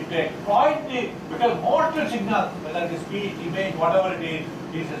 It exploits because most of signal, whether it is speech, image, whatever it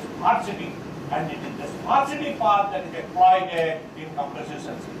is a sparsity. And it is the sparsity part that is exploited in compressor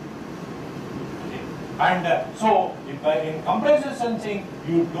sensing. And so, in compressor sensing,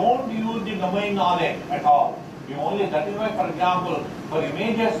 you don't use the domain knowledge at all. You only, that is why, for example, for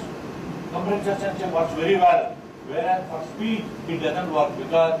images, compressor sensing works very well. Whereas for speech, it doesn't work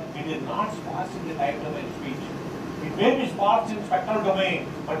because it is not sparse in the time domain speech. It may be sparse in spectral domain,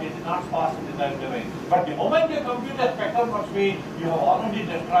 but it is not sparse in the time domain. But the moment you compute a spectrum for speech, you have already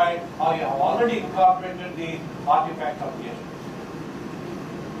destroyed or you have already incorporated the artifacts of the speech.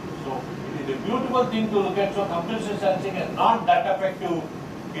 So it is a beautiful thing to look at. So compressor sensing is not that effective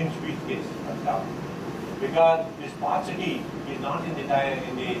in speech case, because the sparsity is not in the time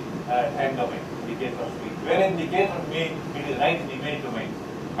domain in the case of speech. Whereas in the case of image, it is right in the image domain.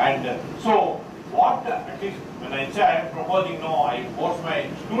 And so what, at least when I say I am proposing, no, I force my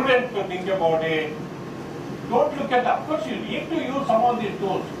students to think about it. Don't look at, of course you need to use some of these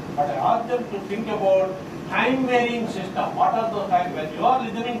tools, but I ask them to think about time varying system. What are those times? When you are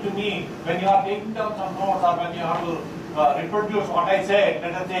listening to me, when you are taking down some notes or when you have to reproduce what I said,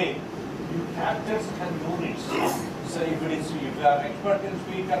 let us say, you capture certain units. So if you are expert in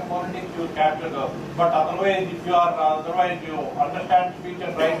speech and phonetics, you will capture those. But otherwise, if you are you understand speech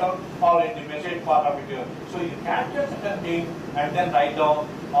and write down, or in the message part of it, so you capture certain things and then write down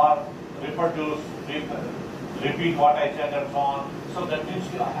or reproduce, repeat what I said and so on. So that means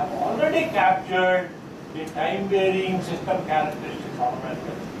you have already captured the time varying system characteristics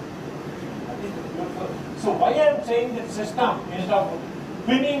automatically. That is beautiful. So why I am saying that system instead of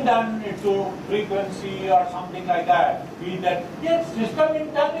pinning down into frequency or something like that, is that yes, system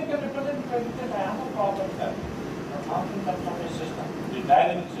in time you can represent it because I have a problem with that. But how can that from a system, the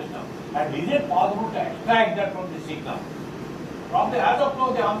dynamic system? And is it possible to extract that from the signal? Probably as of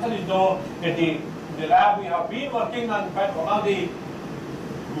now the answer is no. In the lab we have been working on, in fact one of the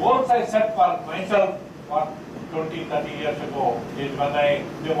goals I set for myself for 20-30 years ago is when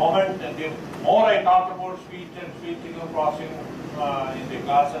the more I talk about speech and speech signal processing in the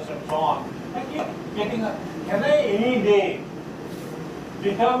classes and so on, I keep getting can I any day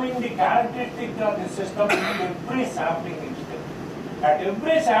determine the characteristics of the system at every sampling instant? At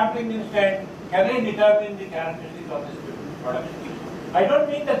every sampling instant, can I determine the characteristics of this production? I don't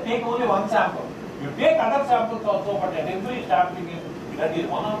mean that take only one sample. You take other samples also, but at every sampling, that is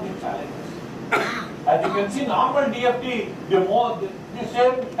one of the challenges. As you can see, normal DFT, the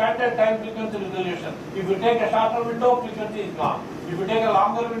same standard time frequency resolution. If you take a shorter window, frequency is gone. If you take a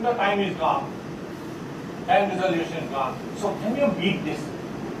longer window, time is gone. Time resolution is gone. So can you beat this?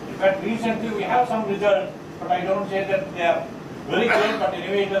 In fact, recently we have some results, but I don't say that they are very great, but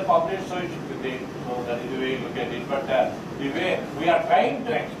anyway it was published, so it should be great. So that is the way you look at it. But the way we are trying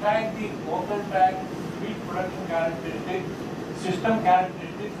to extract the vocal track, speech production characteristics, system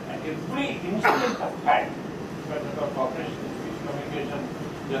characteristics, and every instant of time. That was published in Speech Communication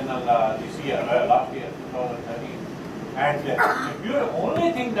Journal this year, last year, 2013. And the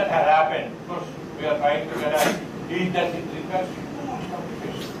only thing that has happened, of course, we are trying to get at, is that it requires huge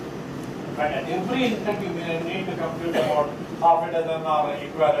computation. Right? At every instant, you may need to compute about half a dozen or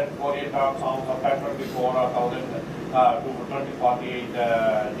equivalent Fourier transforms of 1024 or 1000 to 2048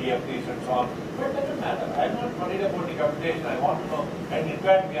 DFTs and so on. But it doesn't matter. I'm not worried about the computation. I want to know. And in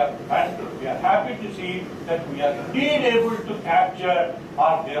fact, we are happy to see that we are indeed able to capture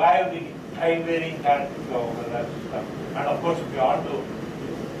or derive the time-varying characteristics of that system. And of course, if you want to,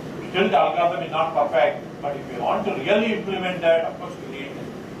 still the algorithm is not perfect, but if you want to really implement that, of course, you need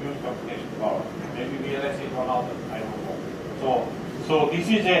huge computation power. Maybe VLSI is one of them, I don't know. So this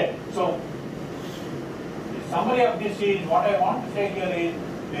is the summary of this is, what I want to say here is,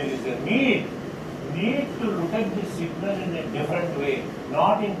 there is a need to look at the signal in a different way,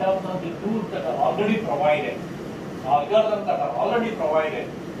 not in terms of the tools that are already provided, algorithms that are already provided.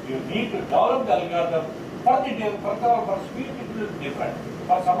 You need to develop the algorithm for speech it will be different.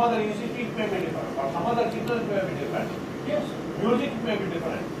 For some other ECG it may be different. For some other signals it may be different. Yes, music may be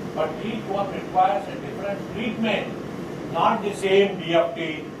different. But each one requires a different treatment, not the same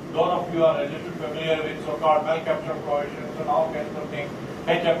DFT. Those of you are a little familiar with so-called well capture coefficients and all kinds of things,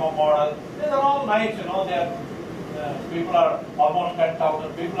 HFO model. These are all nice, they are, people are almost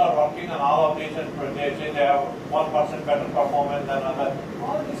 10,000 people are working on all of these, and they say they have 1% better performance than other.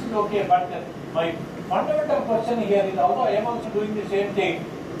 All this is okay, but my fundamental question here is, although I am also doing the same thing,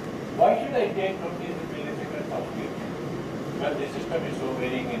 why should I take 20 milliseconds of speed when the system is so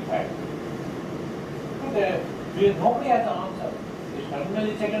varying in time? Nobody has an answer. This 10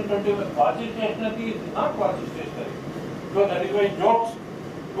 millisecond 20 quasi-stationary is not quasi-stationary. So that is why jokes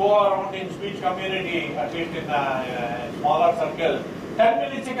go around in speech community, at least in a smaller circle. 10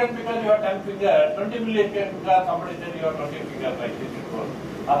 milliseconds because you have 10 fingers, 20 milliseconds because somebody said you have 20 fingers, like this it goes.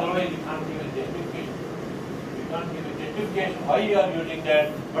 Otherwise you can't give a justification. You can't give a justification why you are using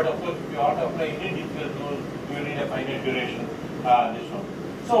that, but of course if you want to apply any digital tool, you need a finite duration, this one.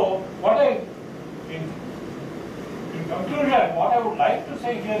 So what in conclusion, what I would like to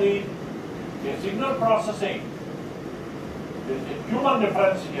say here is, a signal processing, there is a human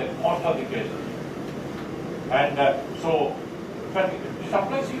difference here in most of the cases. And so, this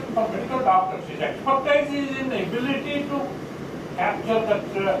applies even for medical doctors. His expertise is in the ability to capture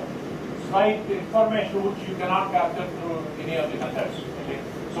that slight information which you cannot capture through any of the methods. Okay?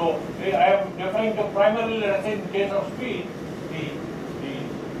 So, I am referring to primarily, let's say in the case of speech, the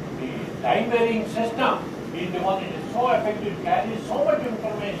time-varying system is the one that is so effective, carries so much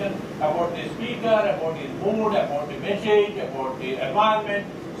information about the speaker, about his mood, about the message, about the environment,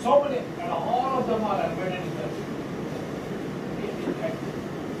 so many, and all of them are embedded in the system.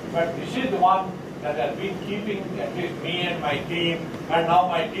 But this is the one that has been keeping at least me and my team, and now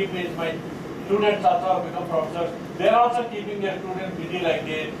my team is my students also have become professors. They are also keeping their students busy like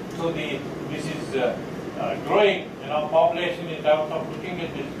this. So this is growing, population in terms of looking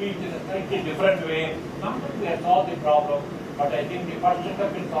at the speech in a slightly different way. Not that we have solved the problem, but I think the first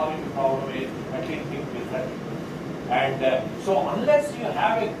step in solving the problem is at least think differently. And so unless you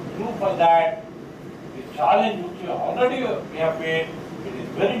have a clue for that, the challenge which we have made, it is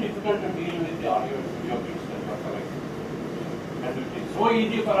very difficult to deal with the audio and video bits that you are collecting. And it is so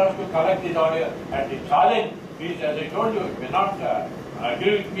easy for us to collect this audio, and the challenge is, as I told you, you may not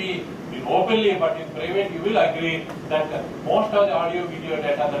agree with me openly, but in private you will agree that most of the audio video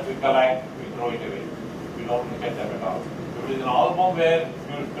data that we collect, we throw it away. We don't look at them at all. If it is an album where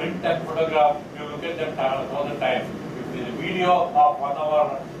you print and photograph, you look at them all the time. If it is a video of 1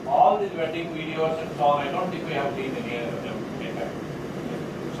 hour, all these wedding videos and so on, I don't think we have seen any of them.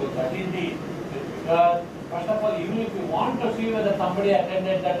 So that is because first of all, even if you want to see whether somebody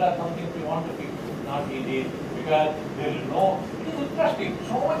attended that or something, we want to see, it's not easy, because there is no, it is interesting.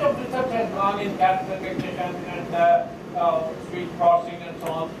 So much of research has gone in character recognition and speech processing and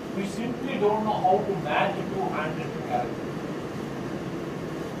so on. We simply don't know how to match two handwritten characters.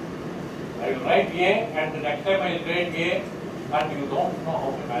 I will write A, and the next time I will write A, and you don't know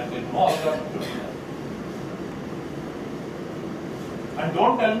how to match it. No algorithm to do that. And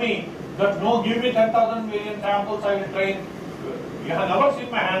don't tell me that no, give me 10,000 million samples, I will train. You have never seen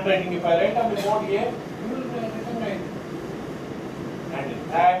my handwriting. If I write on the board A, you will recognize. And in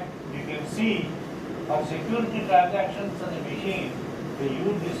fact, you can see for security transactions on the machine, they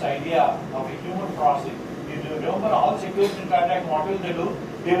use this idea of a human process. If you remember all security transactions, what will they do?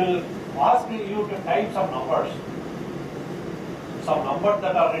 They will ask you to type some numbers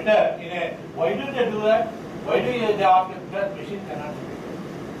that are written in a. Why do they do that? Why do they ask that machine cannot do it?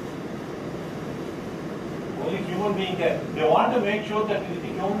 Only human being can. They want to make sure that the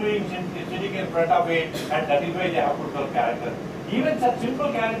human being is sitting in front of it, and that is why they have put the character. Even such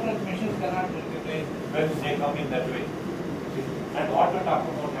simple characters, machines cannot recognize when they come in that way. And what to talk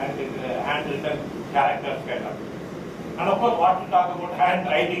about handwritten characters cannot. And of course, what to talk about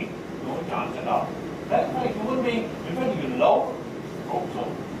handwriting? No chance at all. That's why human being, even you love, hope so.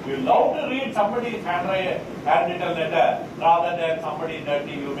 You love to read somebody's handwritten letter rather than somebody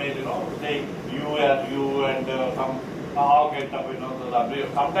dirty. You may, say you as you and some all get up,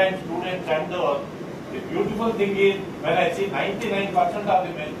 Sometimes students send those. The beautiful thing is when I see 99% of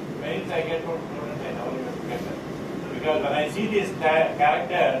the mails I get from students, I never even get them. Because when I see this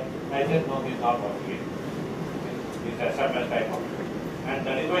character, I said, no, this is not working. This is SMS type of it. And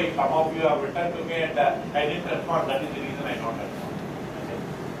that is why some of you have written to me and I didn't respond. That is the reason I don't respond.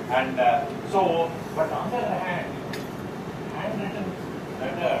 And but on the other hand, handwritten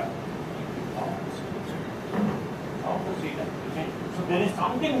letter, how to see that? So there is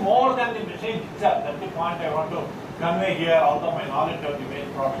something more than the message itself. That's the point I want to convey here, although my knowledge of the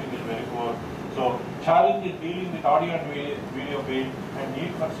image processing is very poor. So challenge is dealing with audio and video field and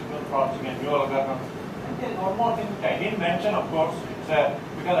need for signal processing and new algorithms. And there is one more thing which I didn't mention, of course, it's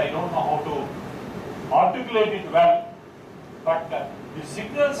because I don't know how to articulate it well. But the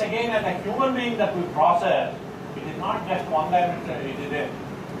signals again as a human being that we process, it is not just one dimension, it is a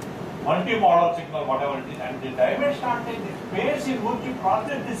multi-modal signal, whatever it is. And the dimension, the space in which you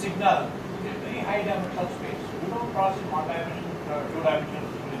process the signal is a very high dimensional space. You don't process one dimension, two dimensions,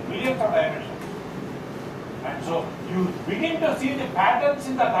 it is millions of dimensions. And so you begin to see the patterns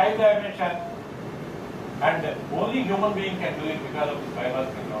in the high dimension, and only human being can do it because of the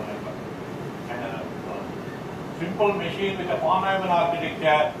biological neural network. And simple machine with a Von-Neumann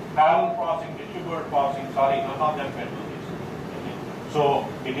architecture, parallel processing, distributed processing, none of them can do this. So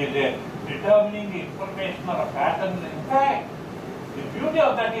it is determining the information or a pattern. In fact, the beauty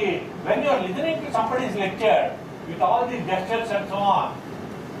of that is when you are listening to somebody's lecture with all these gestures and so on,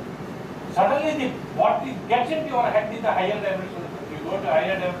 suddenly what gets into your head is the higher dimension. You go to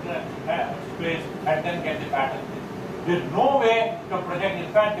higher dimension space and then get the pattern. There is no way to project.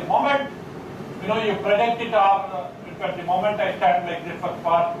 In fact, the moment you project it up, but the moment I stand like this for the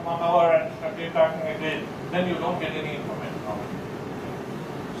past 1 hour and keep talking like this, then you don't get any information from it.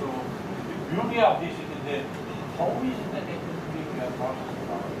 So the beauty of this is how is it that we are processing?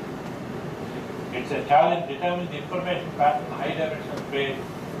 It's a challenge, determine the information pattern, high dimensional space.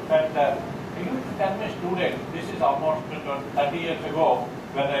 That I used to tell my students, this is almost 30 years ago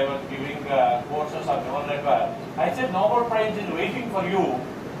when I was giving courses on neural network. I said Nobel Prize is waiting for you.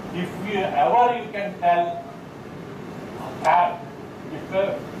 If you can tell that, if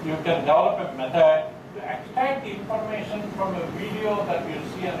you can develop a method to extract the information from a video that you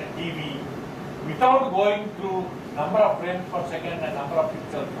see on a TV without going through number of frames per second and number of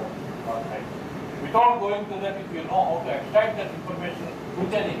pixels per second. Without going through that, if you know how to extract that information,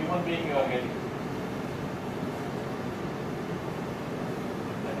 which as a human being you are getting.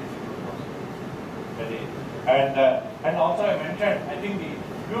 That is. And also I mentioned, I think the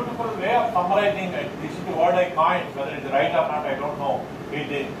beautiful way of summarizing, this is the word I coined, whether it's right or not, I don't know, is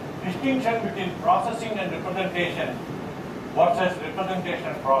the distinction between processing and representation versus representation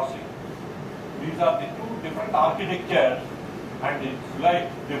and processing. These are the two different architectures, and it's like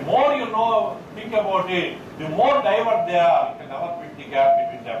the more you know, think about it, the more diverse they are. You can never fit the gap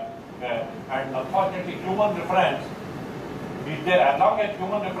between them. And unfortunately, human reference is there. As long as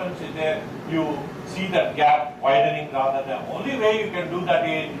human reference is there, you see that gap widening rather than. Only way you can do that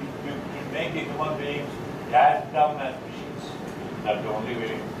is you make the human beings as dumb as machines. That's the only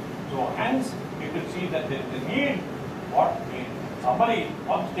way. So hence you can see that there is a need.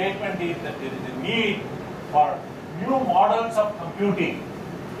 One statement is that there is a need for new models of computing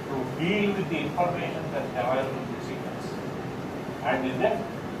to deal with the information that is available in the signals. And in that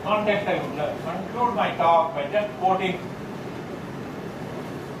context, I would conclude my talk by just quoting.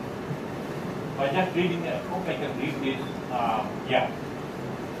 By just reading, I hope I can read this. I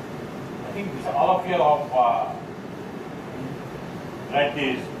think all of you have read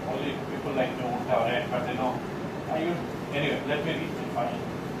this. Only people like me won't have read, but anyway, let me read it first.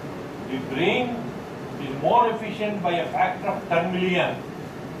 The brain is more efficient by a factor of 10 million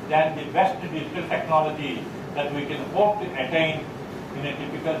than the best digital technology that we can hope to attain in a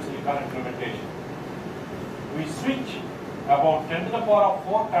typical silicon implementation. We switch about 10 to the power of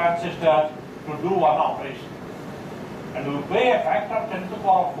 4 transistors to do one operation. And we pay a factor of 10 to the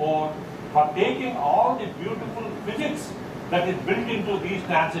power of 4 for taking all the beautiful physics that is built into these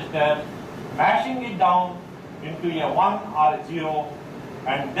transistors, mashing it down into a 1 or a 0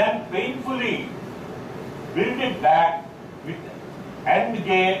 and then painfully build it back with AND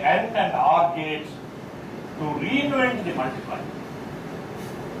and OR gates to reinvent the multiply.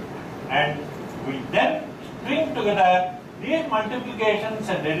 And we then string together these multiplications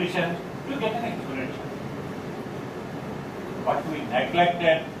and additions to get an exponential. But we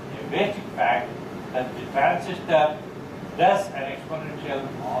neglected a basic fact that the transistor does an exponential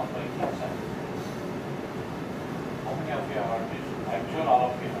all by itself. How many of you have heard this? I'm sure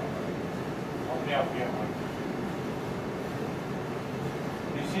all of you have heard it. How many of you have heard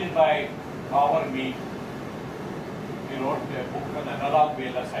this? This is by Power Me. He wrote a book on analog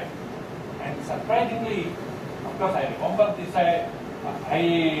VLSI. And surprisingly, of course, I remember this.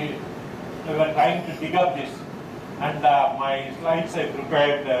 We were trying to dig up this, and my slides I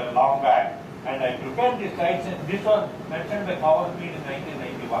prepared long back, and I prepared these slides. And this was mentioned by Power Me in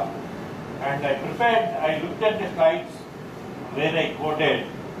 1991, and I looked at the slides where I quoted,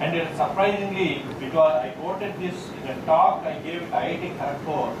 and it surprisingly, because I quoted this in a talk I gave at IIT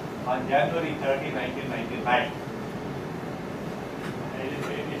Kharagpur on January 30, 1999.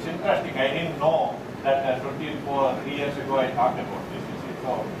 It's interesting. I didn't know that 24 years ago I talked about this.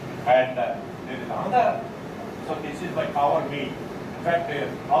 So, and there is another. So this is by Power Me. In fact,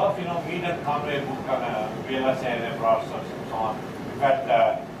 all of you know Mead and Conway book on VLSI and processors and so on. In fact,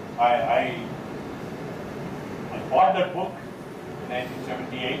 I bought that book in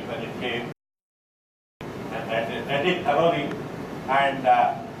 1978 when it came, and I read it thoroughly. And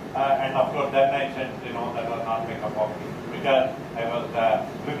of course, then I said, that was not my cup of tea. Because I was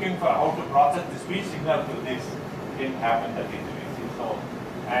looking for how to process the speech signal to this. It didn't happen that easily. So,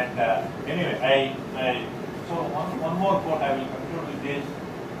 and anyway, so one more quote I will conclude with this.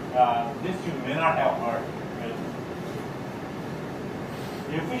 This you may not have heard.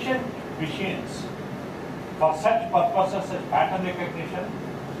 Efficient machines for such purposes as pattern recognition,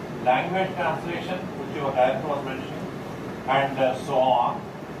 language translation, which your director was mentioning, and so on,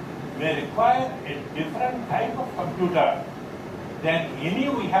 may require a different type of computer than any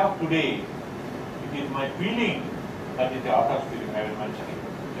we have today. It is my feeling, that is the author's feeling I will mention it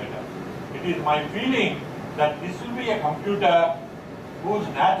later. It is my feeling that this will be a computer whose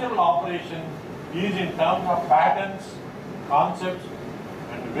natural operation is in terms of patterns, concepts,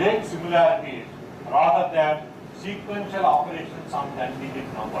 and vague similarities rather than sequential operations on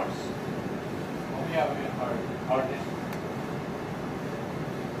 10-digit numbers. How many of you heard this?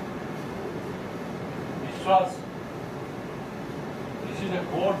 This is a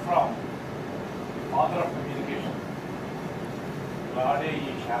quote from the father of communication, Lord E.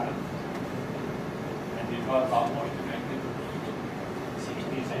 Shannon, and it was almost in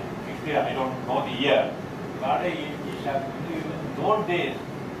 1960s, I don't know the year. Lord E. Shannon, in those days,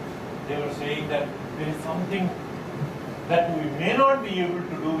 they were saying that there is something that we may not be able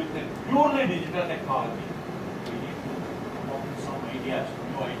to do with the purely digital technology. We need to come up with some ideas,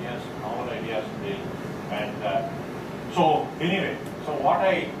 new ideas, novel ideas today. And so anyway, so what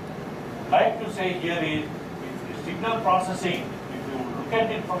I like to say here is, the signal processing, if you look at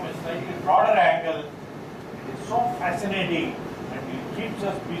it from a slightly broader angle, it is so fascinating and it keeps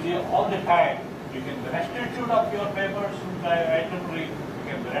us busy all the time. You can be restitute of your papers in the IEEE, you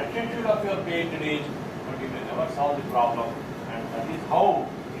can be restitute of your PhDs, but you may never solve the problem. And that is how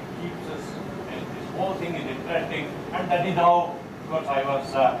it keeps us, and this whole thing is interesting, and that is how, because I was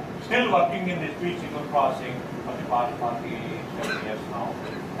still working in the speech signal processing for the past 47 years now.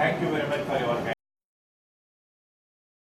 Thank you very much for your time.